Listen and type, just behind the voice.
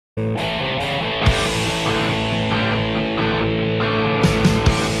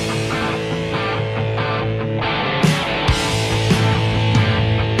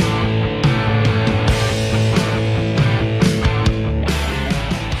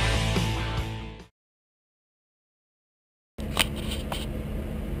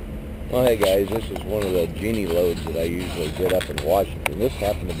Well, hey guys, this is one of the Genie loads that I usually get up in Washington. This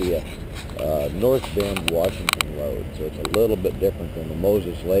happened to be a North Bend, Washington load, so it's a little bit different than the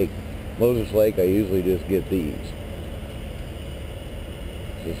Moses Lake. Moses Lake, I usually just get these.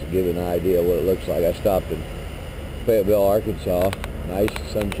 Just to give you an idea of what it looks like. I stopped in Fayetteville, Arkansas. Nice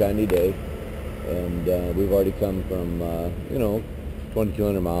sunshiny day, and we've already come from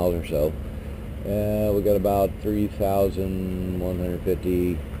 2,200 miles or so. We got about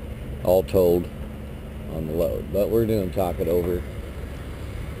 3,150 all told on the load, but we're going to talk it over.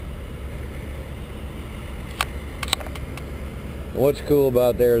 What's cool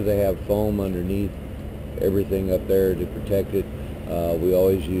about there is they have foam underneath everything up there to protect it. We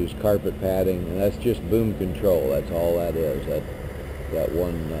always use carpet padding, and that's just boom control. That's all that is, that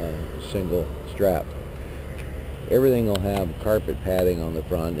one single strap. Everything will have carpet padding on the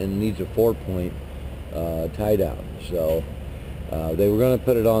front, and it needs a 4-point tie down. So they were going to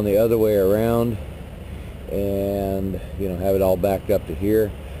put it on the other way around and have it all backed up to here,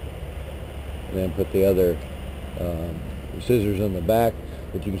 and then put the other scissors in the back.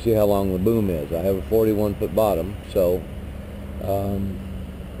 But you can see how long the boom is. I have a 41-foot bottom, so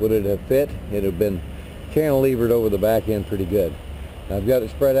would it have fit? It would have been cantilevered over the back end pretty good. Now, I've got a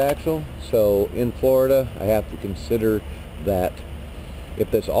spread axle, so in Florida I have to consider that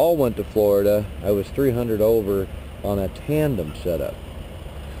if this all went to Florida, I was 300 over on a tandem setup.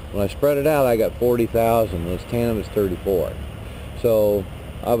 When I spread it out, I got 40,000. This tandem is 34. So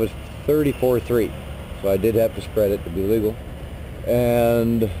I was 34.3. So I did have to spread it to be legal.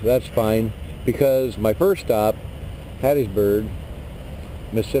 And that's fine, because my first stop, Hattiesburg,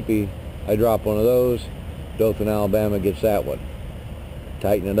 Mississippi, I drop one of those. Dothan, Alabama gets that one.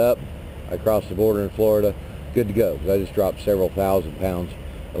 Tighten it up. I cross the border in Florida. Good to go, because I just dropped several thousand pounds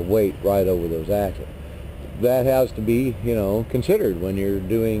of weight right over those axles. That has to be, considered when you're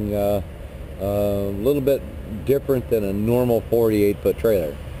doing a little bit different than a normal 48-foot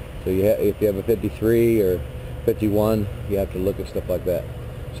trailer. So if you have a 53 or 51, you have to look at stuff like that.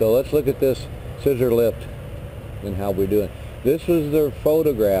 So let's look at this scissor lift and how we're doing. This was their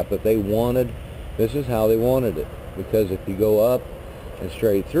photograph that they wanted. This is how they wanted it, because if you go up and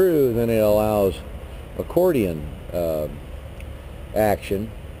straight through, then it allows accordion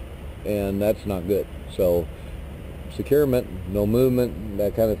action, and that's not good. So securement, no movement,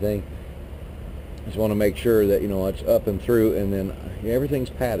 that kind of thing. Just want to make sure that it's up and through, and then everything's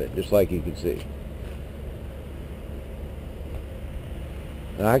padded, just like you can see.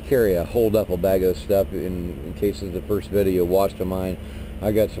 And I carry a whole duffel bag of stuff in case of the first video watched of mine.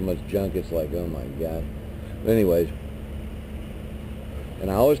 I got so much junk, it's like, oh my god. But anyways, and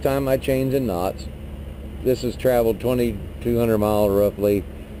I always tie my chains in knots. This has traveled 2,200 miles roughly,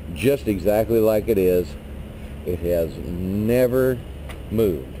 just exactly like it is. It has never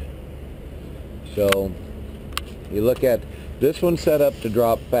moved. So you look at this one, set up to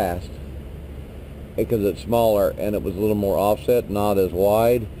drop fast because it's smaller, and it was a little more offset, not as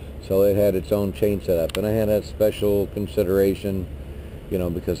wide, so it had its own chain setup. And I had that special consideration,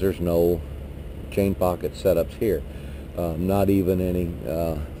 because there's no chain pocket setups here, not even any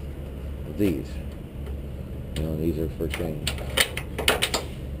of these. These are for chains.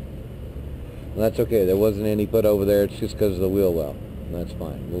 And that's okay. There wasn't any put over there. It's just because of the wheel well. And that's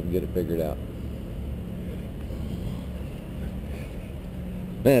fine. We'll get it figured out.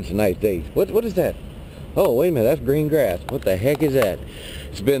 Man, it's a nice day. What is that? Oh, wait a minute. That's green grass. What the heck is that?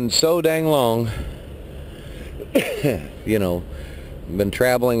 It's been so dang long. Been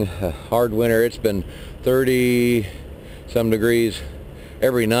traveling a hard winter. It's been 30-some degrees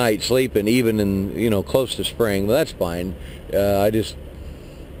every night, sleeping even in close to spring. But that's fine.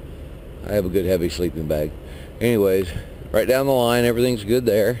 I have a good heavy sleeping bag. Anyways, right down the line, everything's good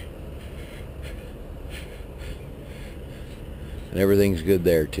there, and everything's good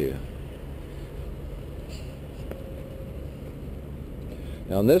there too.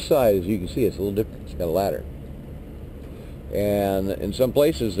 Now on this side, as you can see, it's a little different. It's got a ladder, and in some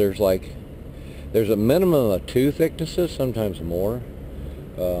places there's a minimum of 2 thicknesses, sometimes more,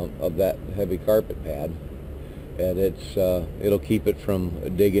 of that heavy carpet pad, and it'll keep it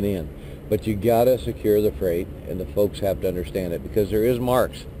from digging in. But you gotta secure the freight, and the folks have to understand it, because there is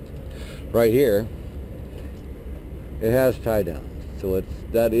marks right here. It has tie down, so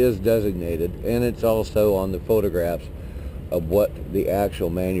that is designated, and it's also on the photographs of what the actual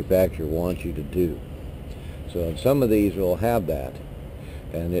manufacturer wants you to do. So some of these will have that,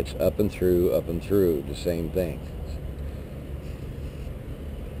 and it's up and through, the same thing.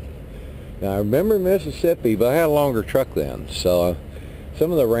 Now I remember Mississippi, but I had a longer truck then, so some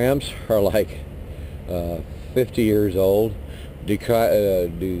of the ramps are like 50 years old.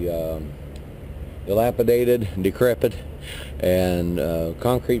 dilapidated, decrepit, and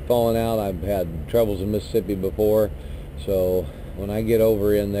concrete falling out. I've had troubles in Mississippi before, so when I get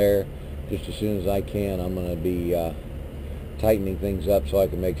over in there, just as soon as I can, I'm going to be tightening things up so I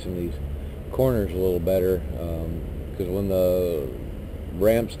can make some of these corners a little better, because when the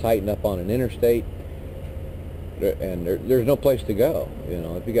ramps tighten up on an interstate, and there's no place to go. You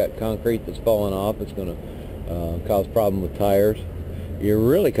know, if you got concrete that's falling off, it's going to cause problem with tires. You're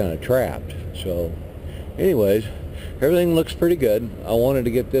really kind of trapped. So anyways, everything looks pretty good. I wanted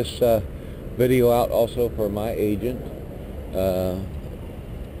to get this video out also for my agent.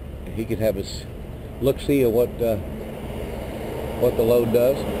 He could have us look-see at what the load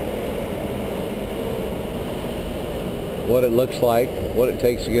does, what it looks like, what it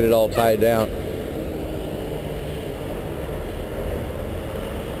takes to get it all tied down.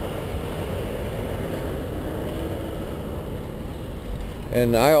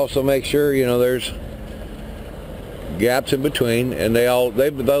 And I also make sure, you know, there's gaps in between, and they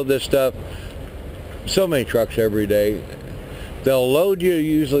load this stuff, so many trucks every day. They'll load you,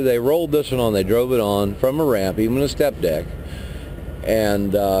 usually they rolled this one on, they drove it on from a ramp, even a step deck,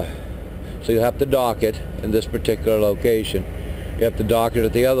 and so you'll have to dock it in this particular location. You have to dock it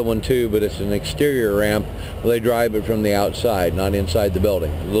at the other one too, but it's an exterior ramp. They drive it from the outside, not inside the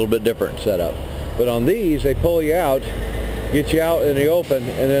building. A little bit different setup. But on these, they pull you out, get you out in the open,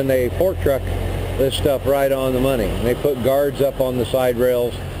 and then they fork truck this stuff right on the money. And they put guards up on the side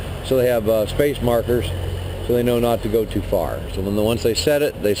rails, so they have space markers, so they know not to go too far. So once they set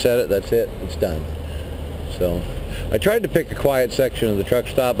it, that's it, it's done. So I tried to pick a quiet section of the truck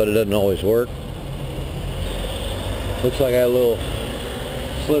stop, but it doesn't always work. Looks like I had a little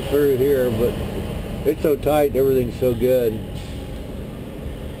slip through here, but it's so tight, everything's so good.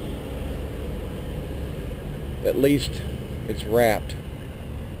 At least it's wrapped.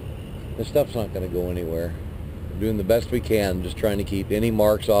 This stuff's not going to go anywhere. We're doing the best we can, just trying to keep any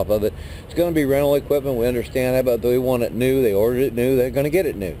marks off of it. It's going to be rental equipment, we understand that, but they want it new, they ordered it new, they're going to get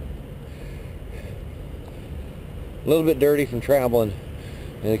it new. A little bit dirty from traveling,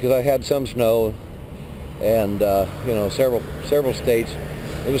 because I had some snow, and you know, several states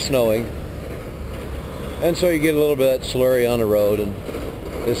it was snowing, and so you get a little bit of that slurry on the road, and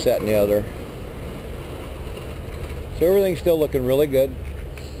this, that, and the other. So everything's still looking really good.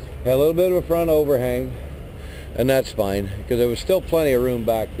 Had a little bit of a front overhang, and that's fine, because there was still plenty of room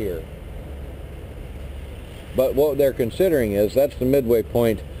back here. But what they're considering is that's the midway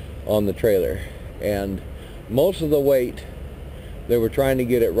point on the trailer, and most of the weight, they were trying to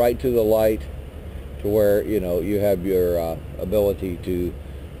get it right to the light, to where, you know, you have your ability to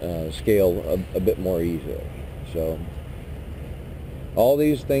scale a bit more easily. So all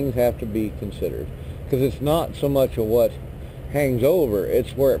these things have to be considered, because it's not so much of what hangs over,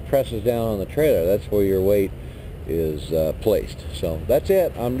 it's where it presses down on the trailer. That's where your weight is placed. So that's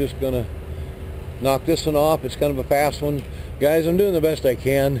it. I'm just gonna knock this one off. It's kind of a fast one, guys. I'm doing the best I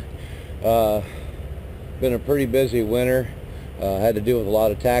can. Been a pretty busy winter. Had to deal with a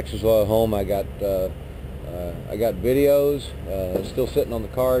lot of taxes while at home. I got videos still sitting on the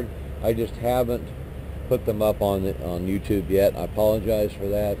card. I just haven't put them up on YouTube yet. I apologize for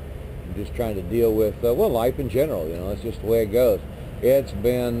that. I'm just trying to deal with well, life in general. You know, it's just the way it goes. It's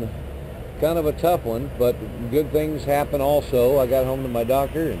been kind of a tough one, but good things happen also. I got home to my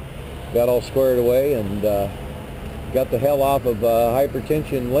doctor and got all squared away, and got the hell off of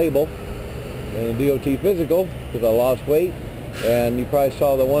hypertension label and DOT physical, because I lost weight. And you probably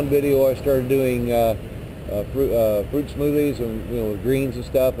saw the one video I started doing fruit smoothies and, you know, with greens and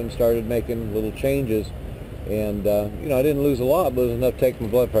stuff, and started making little changes. And you know, I didn't lose a lot, but it was enough to take my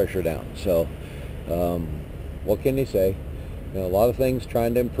blood pressure down. So what can you say? You know, a lot of things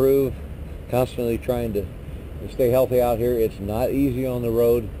trying to improve, constantly trying to stay healthy out here. It's not easy on the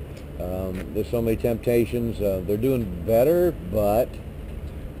road. There's so many temptations. They're doing better, but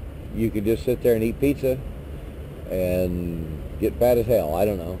you could just sit there and eat pizza and get fat as hell. I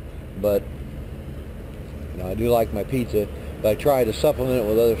don't know, but you know, I do like my pizza, but I try to supplement it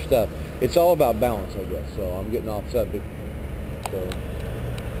with other stuff. It's all about balance, I guess. So I'm getting off subject. So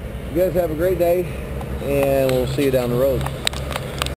you guys have a great day, and we'll see you down the road.